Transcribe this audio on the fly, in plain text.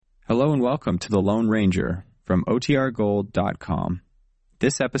Hello and welcome to The Lone Ranger from OTRGold.com.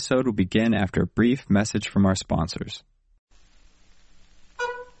 This episode will begin after a brief message from our sponsors.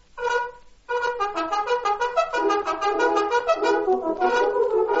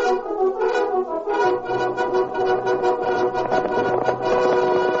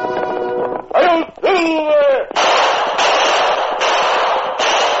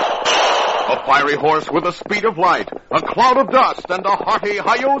 A fiery horse with the speed of light, a cloud of dust, and a hearty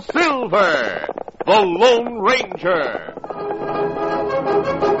hi-yo silver, the Lone Ranger.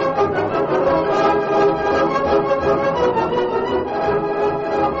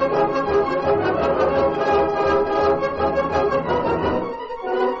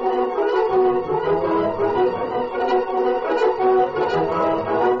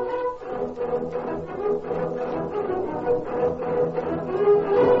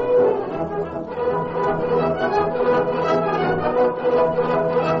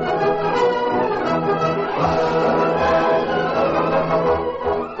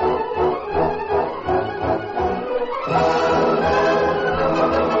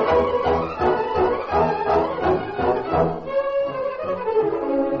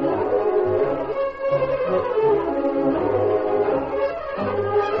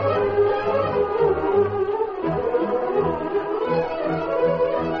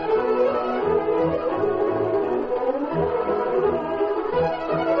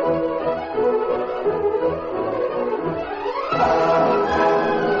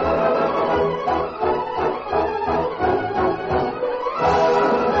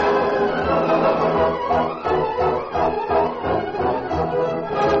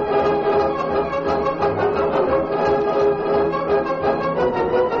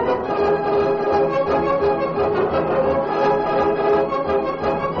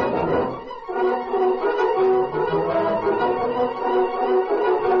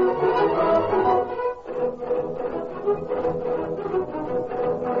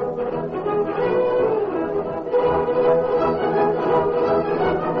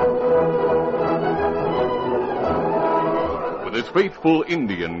 Faithful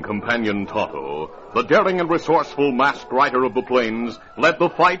Indian companion Tonto, the daring and resourceful masked rider of the plains, led the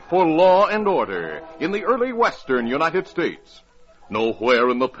fight for law and order in the early western United States. Nowhere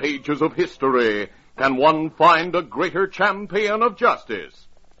in the pages of history can one find a greater champion of justice.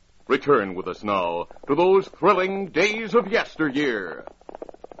 Return with us now to those thrilling days of yesteryear.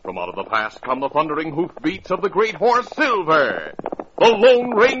 From out of the past come the thundering hoofbeats of the great horse Silver. The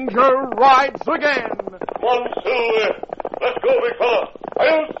Lone Ranger rides again. Come on, Silver. Let's go, big fella.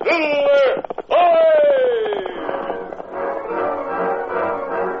 I'll Silver! Aye!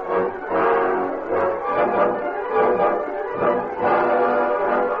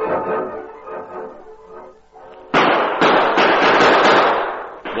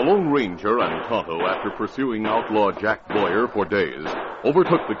 The Lone Ranger and Tonto, after pursuing outlaw Jack Boyer for days,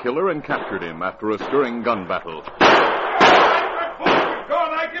 overtook the killer and captured him after a stirring gun battle. Go on,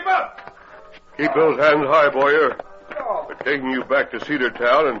 I give up! Keep those hands high, Boyer. We're taking you back to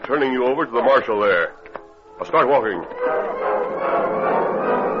Cedartown and turning you over to the marshal there. Now start walking.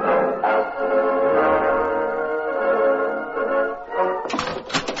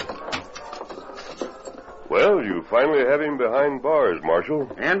 Well, you finally have him behind bars,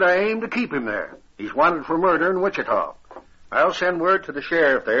 Marshal. And I aim to keep him there. He's wanted for murder in Wichita. I'll send word to the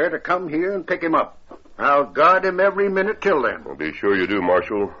sheriff there to come here and pick him up. I'll guard him every minute till then. Well, be sure you do,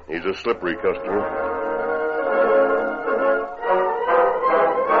 Marshal. He's a slippery customer.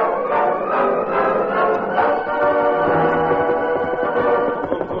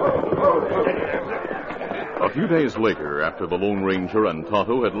 A few days later, after the Lone Ranger and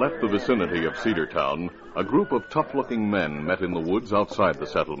Tonto had left the vicinity of Cedartown, a group of tough-looking men met in the woods outside the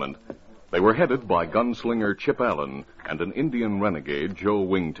settlement. They were headed by gunslinger Chip Allen and an Indian renegade, Joe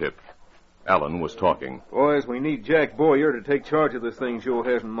Wingtip. Allen was talking. Boys, we need Jack Boyer to take charge of this thing Joe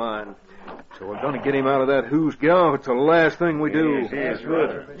has in mind. So we're going to get him out of that who's gal. It's the last thing we do. Yes,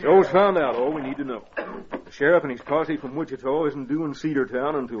 good. Joe's found out all we need to know. The sheriff and his posse from Wichita isn't due in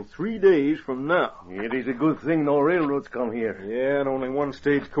Cedartown until 3 days from now. It is a good thing no railroads come here. Yeah, and only one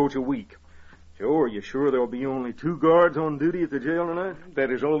stagecoach a week. Joe, are you sure there'll be only 2 guards on duty at the jail tonight?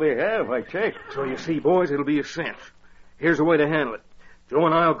 That is all they have, I checked. So you see, boys, it'll be a cinch. Here's the way to handle it. Joe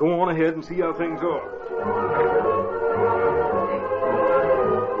and I'll go on ahead and see how things are.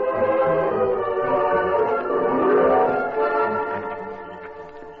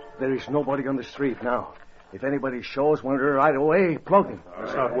 There is nobody on the street now. If anybody shows one right away, plug him.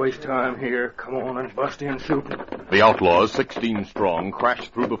 Let's not waste time here. Come on and bust in shooting. The outlaws, 16 strong,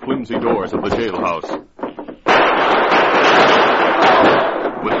 crashed through the flimsy doors of the jailhouse.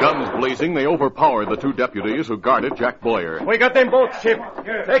 With guns blazing, they overpowered the two deputies who guarded Jack Boyer. We got them both, Chip.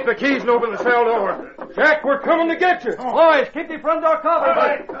 Take the keys and open the cell door. Jack, we're coming to get you. Boys, keep the front door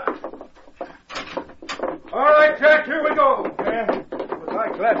covered. All right, Jack, here we go.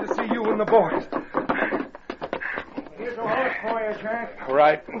 I'm glad to see you and the boys. Here's a horse for you, Jack.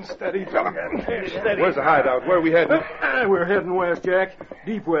 Right. Steady, fella. Steady. Where's the hideout? Where are we heading? We're heading west, Jack.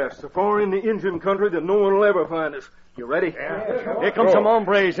 Deep west. So far in the Indian country that no one will ever find us. You ready? Yeah. Here come some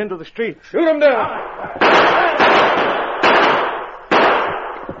hombres into the street. Shoot them down.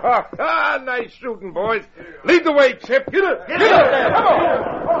 Nice shooting, boys. Lead the way, Chip. Get up. Get up there. Come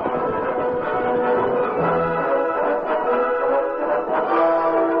on.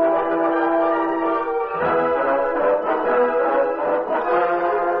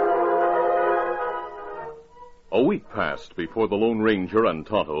 A week passed before the Lone Ranger and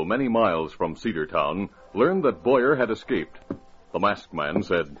Tonto, many miles from Cedartown, learned that Boyer had escaped. The masked man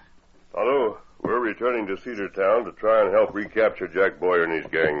said, Tonto, we're returning to Cedartown to try and help recapture Jack Boyer and his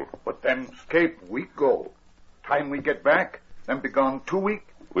gang. But them escape week go. Time we get back, them be gone 2 week.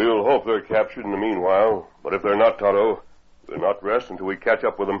 We'll hope they're captured in the meanwhile, but if they're not, Tonto, we'll not rest until we catch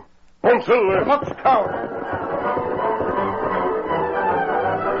up with them. On Silver! Much coward!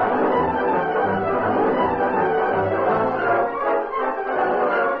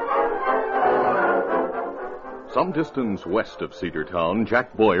 Some distance west of Cedartown,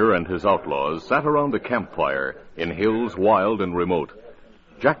 Jack Boyer and his outlaws sat around a campfire in hills wild and remote.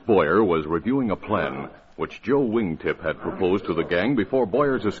 Jack Boyer was reviewing a plan which Joe Wingtip had proposed to the gang before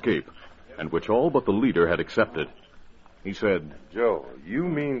Boyer's escape, and which all but the leader had accepted. He said, Joe, you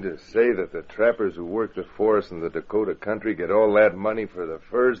mean to say that the trappers who work the forest in the Dakota country get all that money for the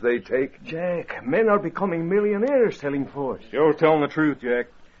furs they take? Jack, men are becoming millionaires selling furs. Joe's telling the truth, Jack.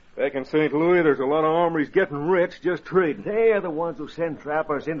 Back in St. Louis, there's a lot of hombres getting rich just trading. They are the ones who send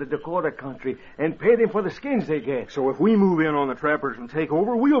trappers into Dakota country and pay them for the skins they get. So if we move in on the trappers and take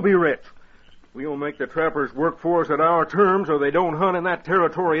over, we'll be rich. We'll make the trappers work for us at our terms or they don't hunt in that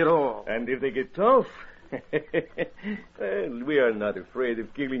territory at all. And if they get tough, well, we are not afraid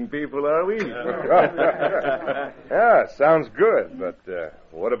of killing people, are we? Yeah, sounds good, but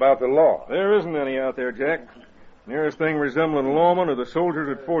what about the law? There isn't any out there, Jack. Nearest thing resembling lawmen are the soldiers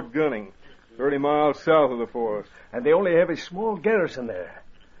at Fort Gunning, 30 miles south of the forest. And they only have a small garrison there.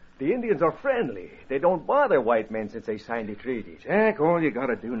 The Indians are friendly. They don't bother white men since they signed the treaties. Jack, all you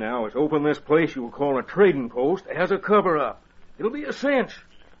gotta do now is open this place you'll call a trading post as a cover-up. It'll be a cinch.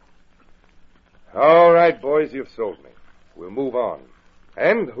 All right, boys, you've sold me. We'll move on.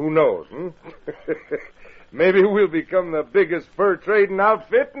 And who knows, Maybe we'll become the biggest fur trading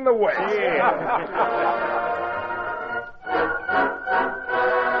outfit in the West.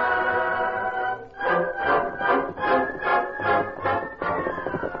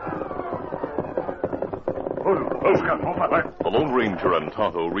 The Lone Ranger and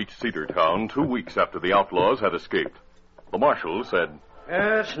Tonto reached Cedartown 2 weeks after the outlaws had escaped. The marshal said,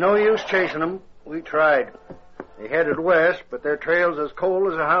 It's no use chasing them. We tried. They headed west, but their trail's as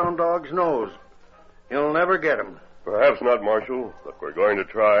cold as a hound dog's nose. You'll never get them. Perhaps not, Marshal, but we're going to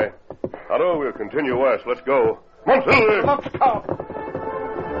try. Tonto, we'll continue west. Let's go. Come on, Silver! Let's go.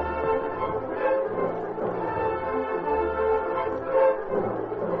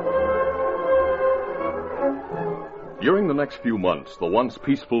 During the next few months, the once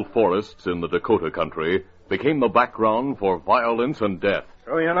peaceful forests in the Dakota country became the background for violence and death.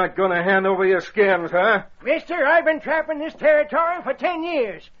 So you're not going to hand over your skins, huh? Mister, I've been trapping this territory for 10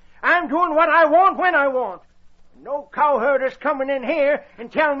 years. I'm doing what I want when I want. No cowherder's coming in here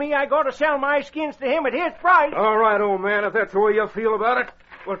and telling me I got to sell my skins to him at his price. All right, old man, if that's the way you feel about it,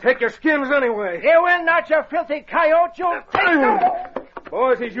 we'll take your skins anyway. You will not, you filthy coyote. You'll take them.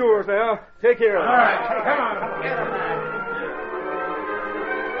 Boys, he's yours now. Take care of him. All right, come on. Get him.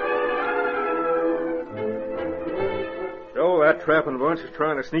 Joe, that trapping bunch is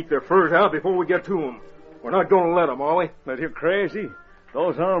trying to sneak their furs out before we get to them. We're not going to let them, are we? But you're crazy.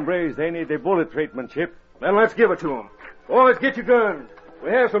 Those hombres, they need their bullet treatment, Chip. Then let's give it to them. Boys, get your guns. We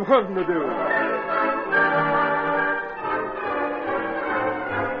have some hunting to do.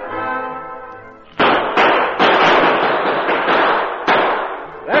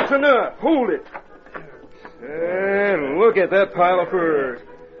 That's enough. Hold it. And look at that pile of furs.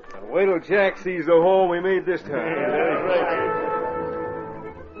 And wait till Jack sees the haul we made this time.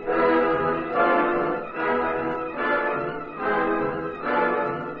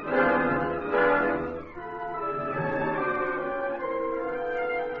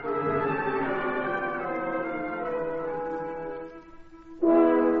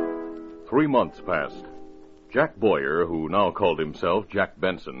 3 months passed. Jack Boyer, who now called himself Jack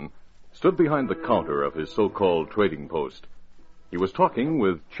Benson, stood behind the counter of his so-called trading post. He was talking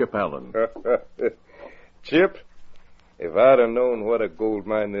with Chip Allen. Chip, if I'd have known what a gold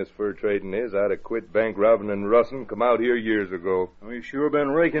mine this fur trading is, I'd have quit bank robbing and rustling, come out here years ago. We've sure been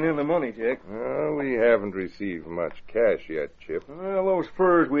raking in the money, Jack. We haven't received much cash yet, Chip. Well, those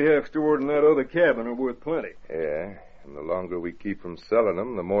furs we have stored in that other cabin are worth plenty. Yeah, and the longer we keep from selling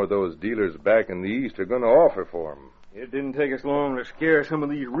them, the more those dealers back in the East are going to offer for them. It didn't take us long to scare some of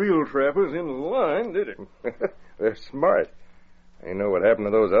these real trappers into the line, did it? They're smart. They know what happened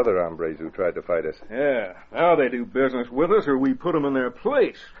to those other hombres who tried to fight us. Yeah, now they do business with us or we put them in their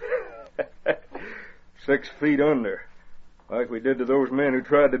place. 6 feet under. Like we did to those men who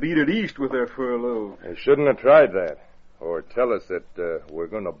tried to beat it east with their fur load. They shouldn't have tried that. Or tell us that we're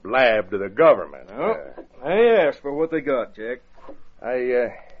going to blab to the government. I asked for what they got, Jack.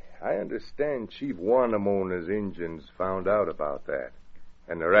 I understand Chief Wanamo and his Injuns found out about that.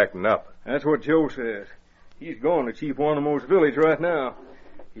 And they're acting up. That's what Joe says. He's going to Chief Wanamo's village right now.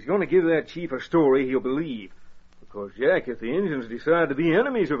 He's going to give that chief a story he'll believe. Because, Jack, if the Indians decide to be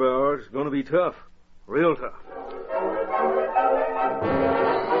enemies of ours, it's going to be tough. Real tough.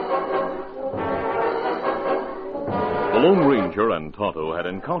 The Lone Ranger and Tonto had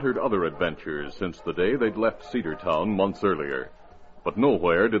encountered other adventures since the day they'd left Cedartown months earlier. But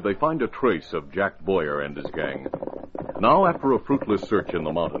nowhere did they find a trace of Jack Boyer and his gang. Now, after a fruitless search in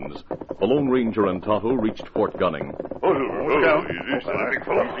the mountains, the Lone Ranger and Tonto reached Fort Gunning. Easy,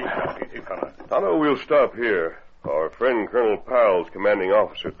 fella. Tonto, we'll stop here. Our friend Colonel Powell's commanding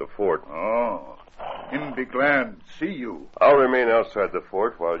officer at the fort. Oh, him be glad to see you. I'll remain outside the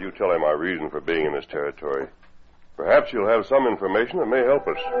fort while you tell him our reason for being in this territory. Perhaps you'll have some information that may help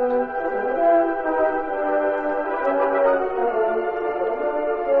us.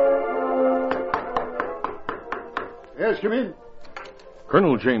 Yes, come in.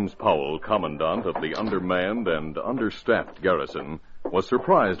 Colonel James Powell, commandant of the undermanned and understaffed garrison, was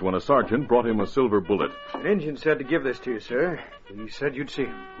surprised when a sergeant brought him a silver bullet. An Indian said to give this to you, sir. He said you'd see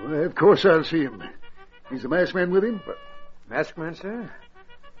him. Well, of course I'll see him. He's the masked man with him? Masked man, sir?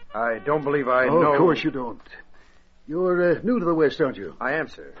 I don't believe I know. Of course you don't. You're new to the West, aren't you? I am,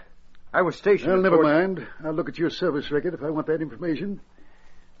 sir. I was stationed Well, never mind. I'll look at your service record if I want that information.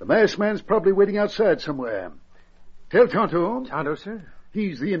 The masked man's probably waiting outside somewhere. Tell Tonto. Tonto, sir?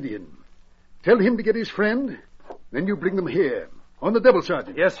 He's the Indian. Tell him to get his friend, then you bring them here. On the double,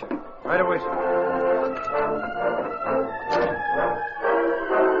 Sergeant. Yes, sir. Right away, sir.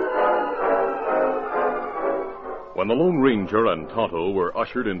 When the Lone Ranger and Tonto were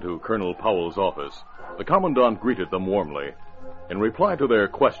ushered into Colonel Powell's office, the commandant greeted them warmly. In reply to their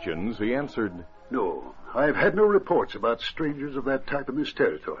questions, he answered, No, I've had no reports about strangers of that type in this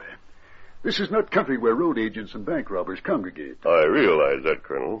territory. This is not country where road agents and bank robbers congregate. I realize that,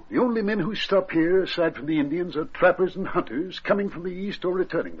 Colonel. The only men who stop here, aside from the Indians, are trappers and hunters coming from the east or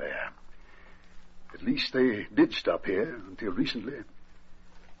returning there. At least they did stop here until recently.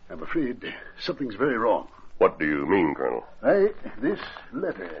 I'm afraid something's very wrong. What do you mean, Colonel? This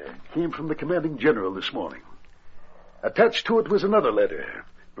letter came from the commanding general this morning. Attached to it was another letter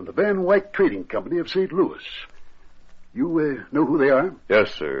from the Van Wyck Trading Company of St. Louis. You know who they are?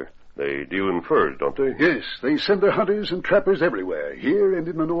 Yes, sir. They deal in furs, don't they? Yes, they send their hunters and trappers everywhere, here and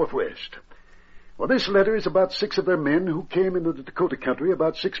in the Northwest. Well, this letter is about 6 of their men who came into the Dakota country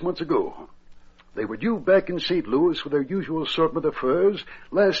about 6 months ago. They were due back in St. Louis with their usual assortment of furs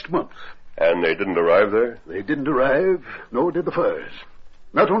last month. And they didn't arrive there? They didn't arrive, nor did the furs.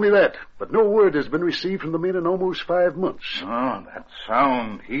 Not only that, but no word has been received from the men in almost 5 months. Oh, that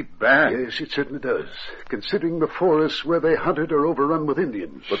sound heap bad. Yes, it certainly does, considering the forests where they hunted are overrun with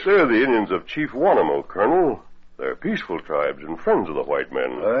Indians. But they're the Indians of Chief Wanamo, Colonel. They're peaceful tribes and friends of the white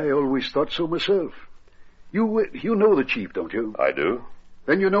men. I always thought so myself. You know the chief, don't you? I do.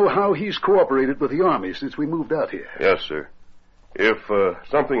 Then you know how he's cooperated with the army since we moved out here. Yes, sir. If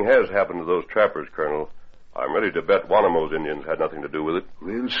something has happened to those trappers, Colonel, I'm ready to bet Wanamo's Indians had nothing to do with it.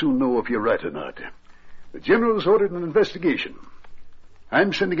 We'll soon know if you're right or not. The general's ordered an investigation.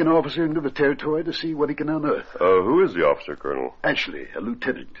 I'm sending an officer into the territory to see what he can unearth. Who is the officer, Colonel? Ashley, a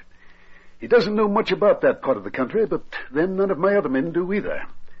lieutenant. He doesn't know much about that part of the country, but then none of my other men do either.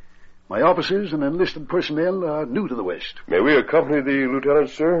 My officers and enlisted personnel are new to the West. May we accompany the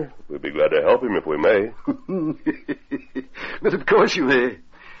lieutenant, sir? We'd be glad to help him if we may. But of course you may.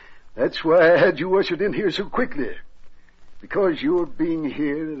 That's why I had you ushered in here so quickly. Because your being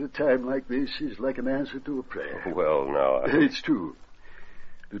here at a time like this is like an answer to a prayer. Well, now, It's true.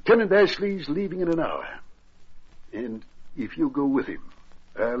 Lieutenant Ashley's leaving in an hour. And if you'll go with him,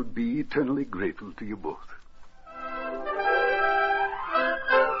 I'll be eternally grateful to you both.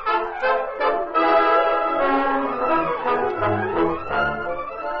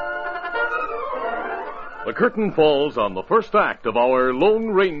 The curtain falls on the first act of our Lone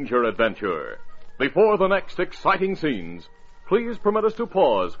Ranger adventure. Before the next exciting scenes, please permit us to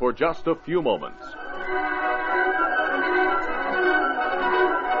pause for just a few moments.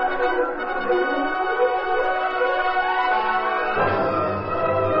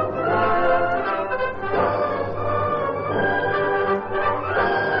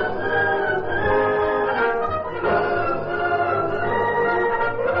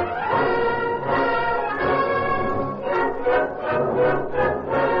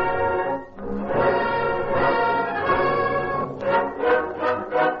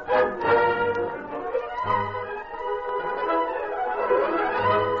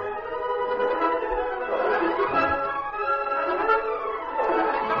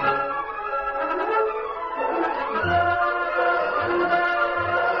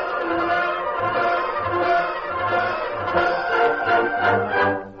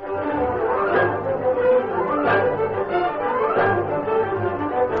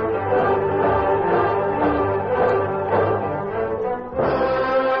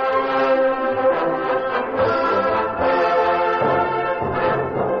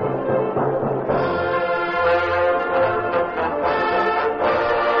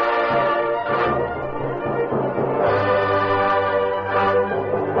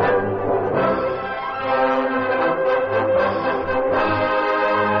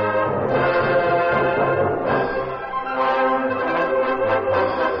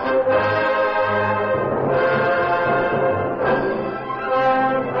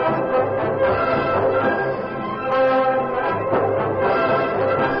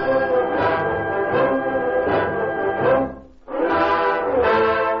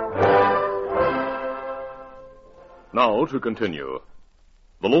 Now to continue.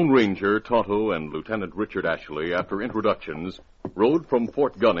 The Lone Ranger, Tonto, and Lieutenant Richard Ashley, after introductions, rode from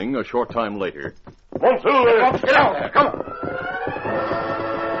Fort Gunning a short time later. Monsieur! Get out there, come on.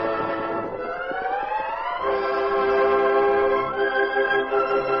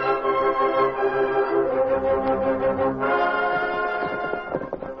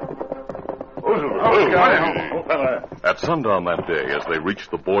 At sundown that day, as they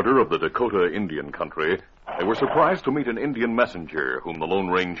reached the border of the Dakota Indian country, they were surprised to meet an Indian messenger whom the Lone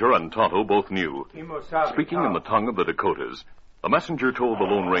Ranger and Tonto both knew. Speaking in the tongue of the Dakotas, the messenger told the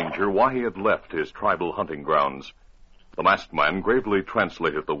Lone Ranger why he had left his tribal hunting grounds. The masked man gravely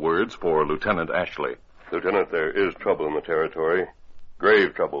translated the words for Lieutenant Ashley. Lieutenant, there is trouble in the territory.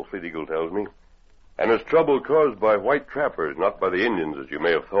 Grave trouble, Fleet Eagle tells me. And it's trouble caused by white trappers, not by the Indians, as you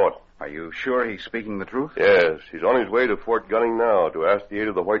may have thought. Are you sure he's speaking the truth? Yes, he's on his way to Fort Gunning now to ask the aid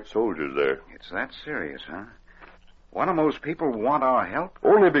of the white soldiers there. It's that serious, huh? One people want our help?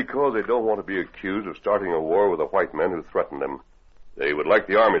 Only because they don't want to be accused of starting a war with the white men who threatened them. They would like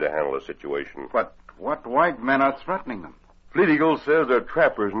the army to handle the situation. But what white men are threatening them? Fleet Eagle says they're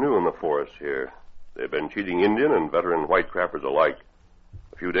trappers new in the forest here. They've been cheating Indian and veteran white trappers alike.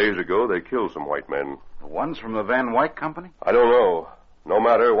 A few days ago, they killed some white men. The ones from the Van Wyck Company? I don't know. No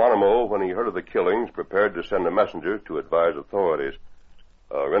matter, Wanamo, when he heard of the killings, prepared to send a messenger to advise authorities.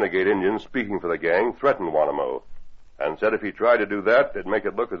 A renegade Indian speaking for the gang threatened Wanamo and said if he tried to do that, it'd make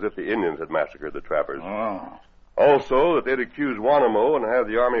it look as if the Indians had massacred the trappers. Oh. Also, that they'd accuse Wanamo and have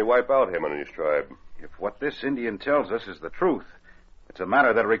the army wipe out him and his tribe. If what this Indian tells us is the truth, it's a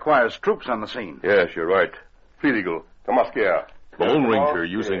matter that requires troops on the scene. Yes, you're right. Fleet Eagle, come on, here. The Lone Ranger,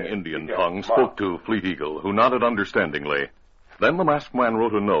 using Indian tongue, spoke to Fleet Eagle, who nodded understandingly. Then the masked man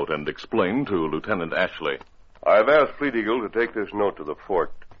wrote a note and explained to Lieutenant Ashley. I've asked Fleet Eagle to take this note to the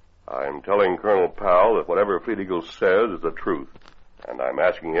fort. I'm telling Colonel Powell that whatever Fleet Eagle says is the truth. And I'm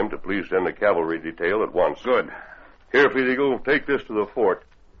asking him to please send a cavalry detail at once. Good. Here, Fleet Eagle, take this to the fort.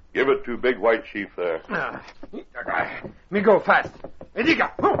 Give it to Big White Chief there. Me go fast. Ediga.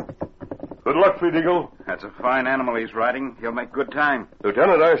 Good luck, Fleet Eagle. That's a fine animal he's riding. He'll make good time.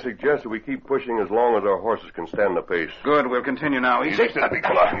 Lieutenant, I suggest that we keep pushing as long as our horses can stand the pace. Good. We'll continue now. Easy, steady.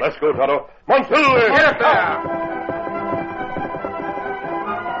 Come on. Let's go, Tonto. Monsieur! Get up there!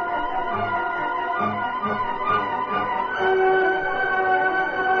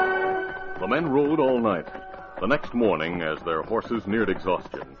 The men rode all night. The next morning, as their horses neared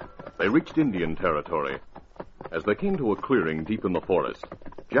exhaustion, they reached Indian territory. As they came to a clearing deep in the forest,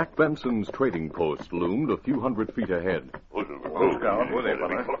 Jack Benson's trading post loomed a few hundred feet ahead.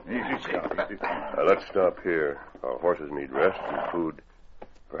 Let's stop here. Our horses need rest and food.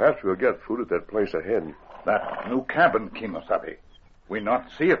 Perhaps we'll get food at that place ahead. That new cabin, Kimosabe. We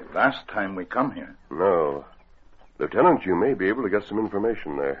not see it last time we come here. No. Lieutenant, you may be able to get some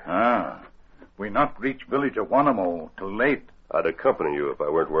information there. Ah. We not reach village of Wanamo till late. I'd accompany you if I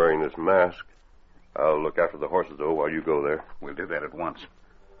weren't wearing this mask. I'll look after the horses, though, while you go there. We'll do that at once.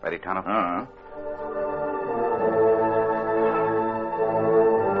 Ready, Tonto?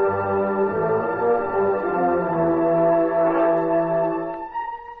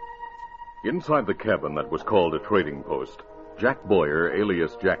 Inside the cabin that was called a trading post, Jack Boyer,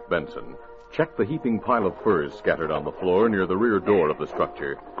 alias Jack Benson, checked the heaping pile of furs scattered on the floor near the rear door of the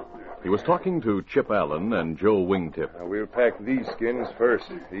structure. He was talking to Chip Allen and Joe Wingtip. Now, we'll pack these skins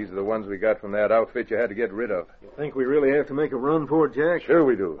first. These are the ones we got from that outfit you had to get rid of. You think we really have to make a run for it, Jack? Sure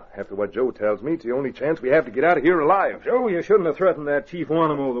we do. After what Joe tells me, it's the only chance we have to get out of here alive. Joe, you shouldn't have threatened that Chief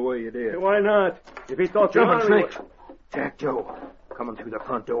Wanamo the way you did. Why not? If he thought jumping snakes. Jack, Joe, coming through the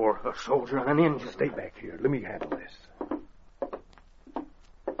front door. A soldier and an Indian. Stay back here. Let me handle this.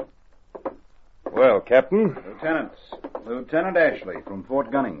 Well, Captain. Lieutenant Ashley from Fort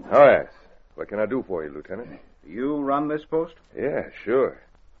Gunning. Oh, yes. What can I do for you, Lieutenant? You run this post? Yeah, sure.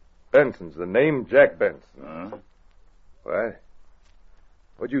 Benson's the name, Jack Benson. What?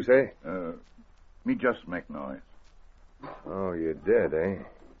 What'd you say? Me just make noise. Oh, you're dead, eh?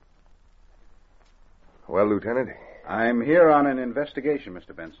 Well, Lieutenant? I'm here on an investigation,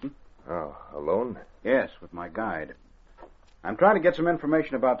 Mr. Benson. Oh, alone? Yes, with my guide. I'm trying to get some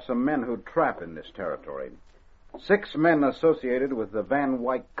information about some men who trap in this territory. 6 men associated with the Van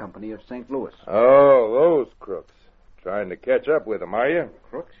Wyck Company of St. Louis. Oh, those crooks. Trying to catch up with them, are you?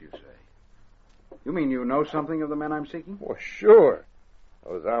 Crooks, you say? You mean you know something of the men I'm seeking? Well, sure.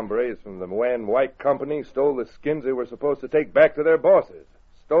 Those hombres from the Van Wyck Company stole the skins they were supposed to take back to their bosses.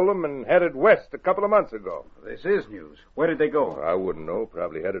 Stole them and headed west a couple of months ago. This is news. Where did they go? Oh, I wouldn't know.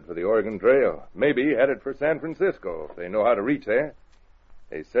 Probably headed for the Oregon Trail. Maybe headed for San Francisco, if they know how to reach there.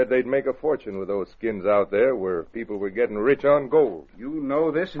 They said they'd make a fortune with those skins out there where people were getting rich on gold. You know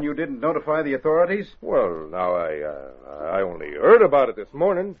this and you didn't notify the authorities? Well, now, I only heard about it this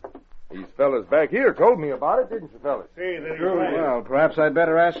morning. These fellas back here told me about it, didn't you, fellas? Well, perhaps I'd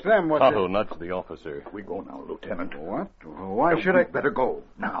better ask them what... Tonto nudged the officer. We go now, Lieutenant. What? Why should I... Better go.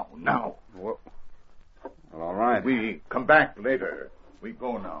 Now. Well, all right. We come back later. We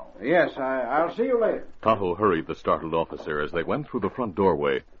go now. Yes, I'll see you later. Tonto hurried the startled officer as they went through the front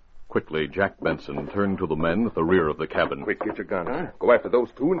doorway. Quickly, Jack Benson turned to the men at the rear of the cabin. Quick, get your gun, huh? Go after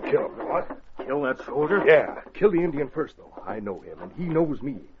those 2 and kill them. What? Kill that soldier? Yeah, kill the Indian first, though. I know him, and he knows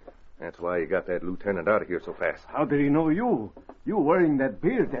me. That's why you got that lieutenant out of here so fast. How did he know you? You wearing that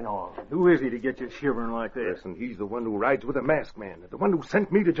beard and all. Who is he to get you shivering like this? Listen, he's the one who rides with the masked man, the one who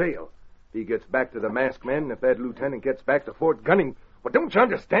sent me to jail. If he gets back to the masked man, if that lieutenant gets back to Fort Gunning, well, don't you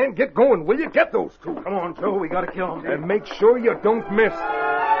understand? Get going, will you? Get those 2. Come on, Joe. We gotta kill him. And make sure you don't miss.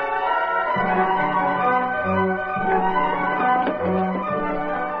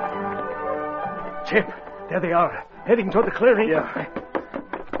 Chip, there they are. Heading toward the clearing. Yeah.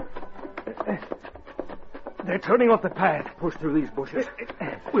 They're turning off the path. Push through these bushes.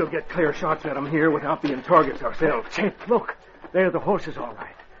 We'll get clear shots at them here without being targets ourselves. Chip, look. They're the horses, all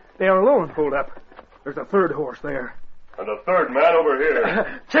right. They are alone. Hold up. There's a 3rd horse there. And a 3rd man over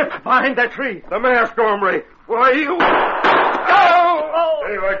here. Chip, behind that tree. The masked hombre. Why, you...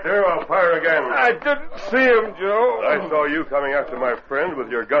 Stay right there, I'll fire again. I didn't see him, Joe. I saw you coming after my friend with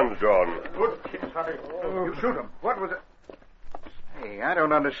your guns drawn. You shoot him. What was it? Hey, I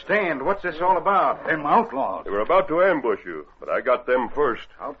don't understand. What's this all about? Them outlaws. They were about to ambush you, but I got them first.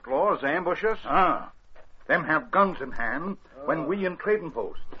 Outlaws ambush us? Them have guns in hand when we in trading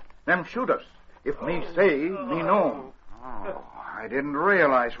post. Them shoot us. If me say, me know. Oh, I didn't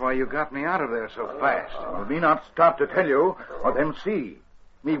realize why you got me out of there so fast. Well, me not stop to tell you, or them see.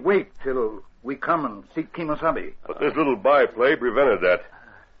 Me wait till we come and seek Kemosabe. But this little byplay prevented that.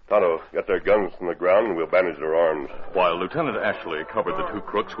 Tonto, get their guns from the ground and we'll bandage their arms. While Lieutenant Ashley covered the 2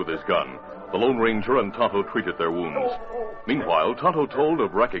 crooks with his gun, the Lone Ranger and Tonto treated their wounds. Meanwhile, Tonto told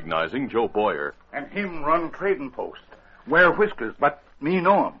of recognizing Joe Boyer. And him run trading post. Wear whiskers, but me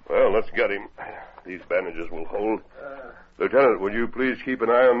know him. Well, let's get him. These bandages will hold. Lieutenant, would you please keep an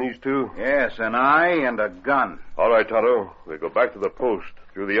eye on these 2? Yes, an eye and a gun. All right, Tonto. We'll go back to the post,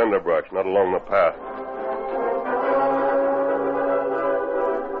 through the underbrush, not along the path.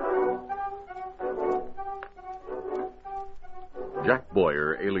 Jack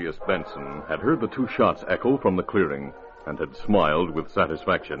Boyer, alias Benson, had heard the 2 shots echo from the clearing and had smiled with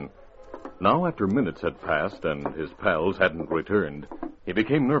satisfaction. Now, after minutes had passed and his pals hadn't returned, he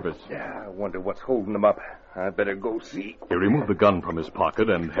became nervous. Yeah, I wonder what's holding them up. I better go see. He removed the gun from his pocket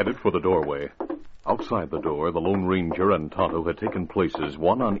and headed for the doorway. Outside the door, the Lone Ranger and Tonto had taken places,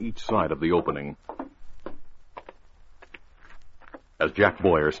 one on each side of the opening. As Jack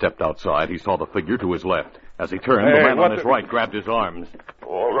Boyer stepped outside, he saw the figure to his left. As he turned, the man on his right grabbed his arms.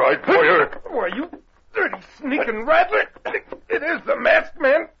 All right, Boyer. Why, you dirty sneaking rattler. It is the masked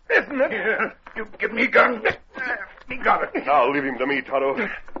man, isn't it? Here, you give me gun. He got it. Now leave him to me, Tonto. Turn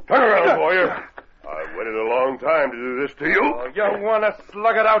around, warrior. I've waited a long time to do this to you. Oh, you want to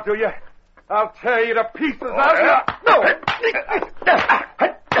slug it out, do you? I'll tear you to pieces.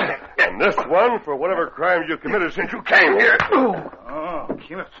 And this one for whatever crimes you committed since you came here. Oh,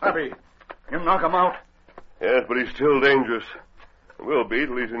 Kimasabi. You knock him out. Yes, but he's still dangerous. Will be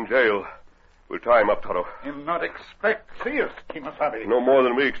till he's in jail. We'll tie him up, Tonto. Him not expect see us, Kimasabi. No more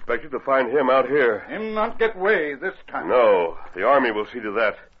than we expected to find him out here. Him not get way this time. No, the Army will see to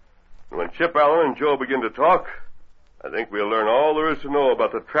that. And when Chip Allen and Joe begin to talk, I think we'll learn all there is to know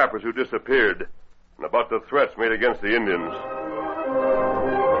about the trappers who disappeared and about the threats made against the Indians.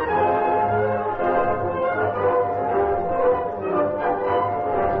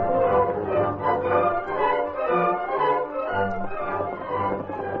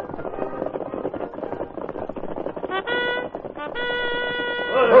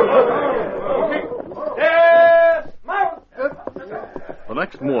 The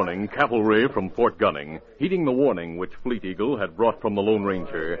next morning, cavalry from Fort Gunning, heeding the warning which Fleet Eagle had brought from the Lone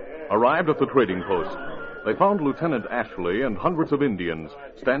Ranger, arrived at the trading post. They found Lieutenant Ashley and hundreds of Indians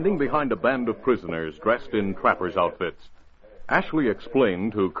standing behind a band of prisoners dressed in trappers' outfits. Ashley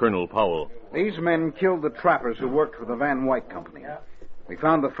explained to Colonel Powell. These men killed the trappers who worked for the Van Wyck Company. We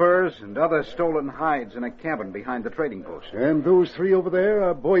found the furs and other stolen hides in a cabin behind the trading post. And those three over there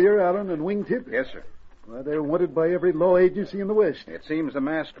are Boyer, Allen, and Wingtip? Yes, sir. Why, they're wanted by every law agency in the West. It seems the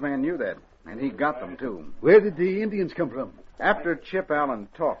masked man knew that, and he got them, too. Where did the Indians come from? After Chip Allen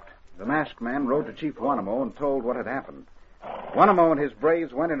talked, the masked man rode to Chief Wanamo and told what had happened. Wanamo and his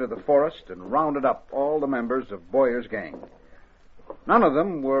braves went into the forest and rounded up all the members of Boyer's gang. None of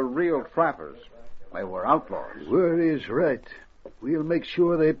them were real trappers. They were outlaws. Word is right. We'll make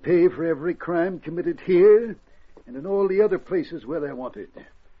sure they pay for every crime committed here and in all the other places where they're wanted.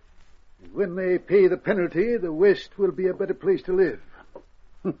 And when they pay the penalty, the West will be a better place to live.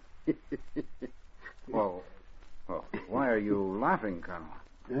 Well, why are you laughing, Colonel?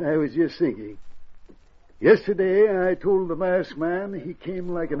 I was just thinking. Yesterday, I told the masked man he came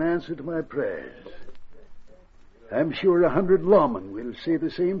like an answer to my prayers. I'm sure 100 lawmen will say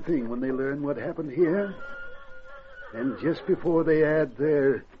the same thing when they learn what happened here. And just before they add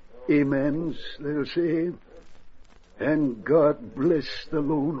their amens, they'll say, "And God bless the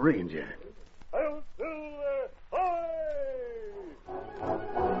Lone Ranger."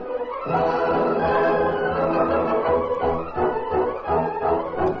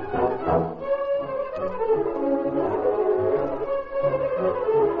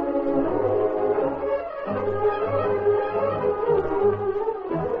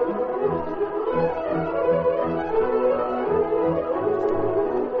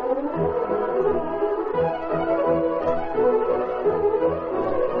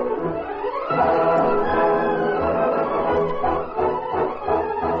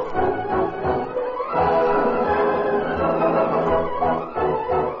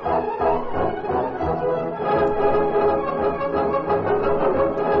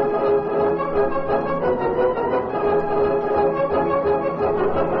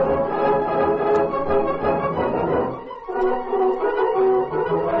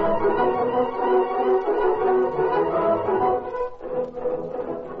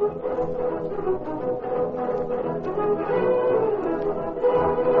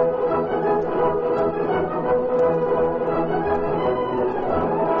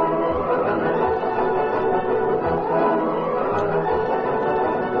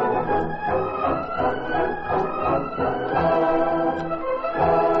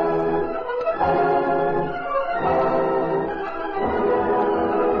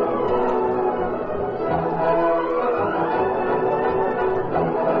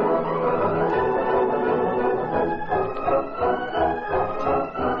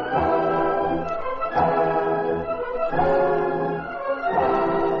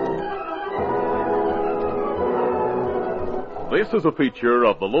 This is a feature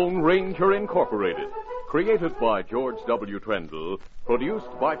of the Lone Ranger Incorporated, created by George W. Trendle, produced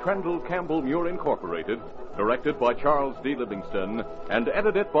by Trendle Campbell Muir Incorporated, directed by Charles D. Livingston, and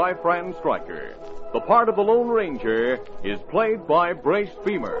edited by Fran Stryker. The part of the Lone Ranger is played by Brace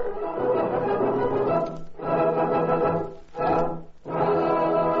Beamer.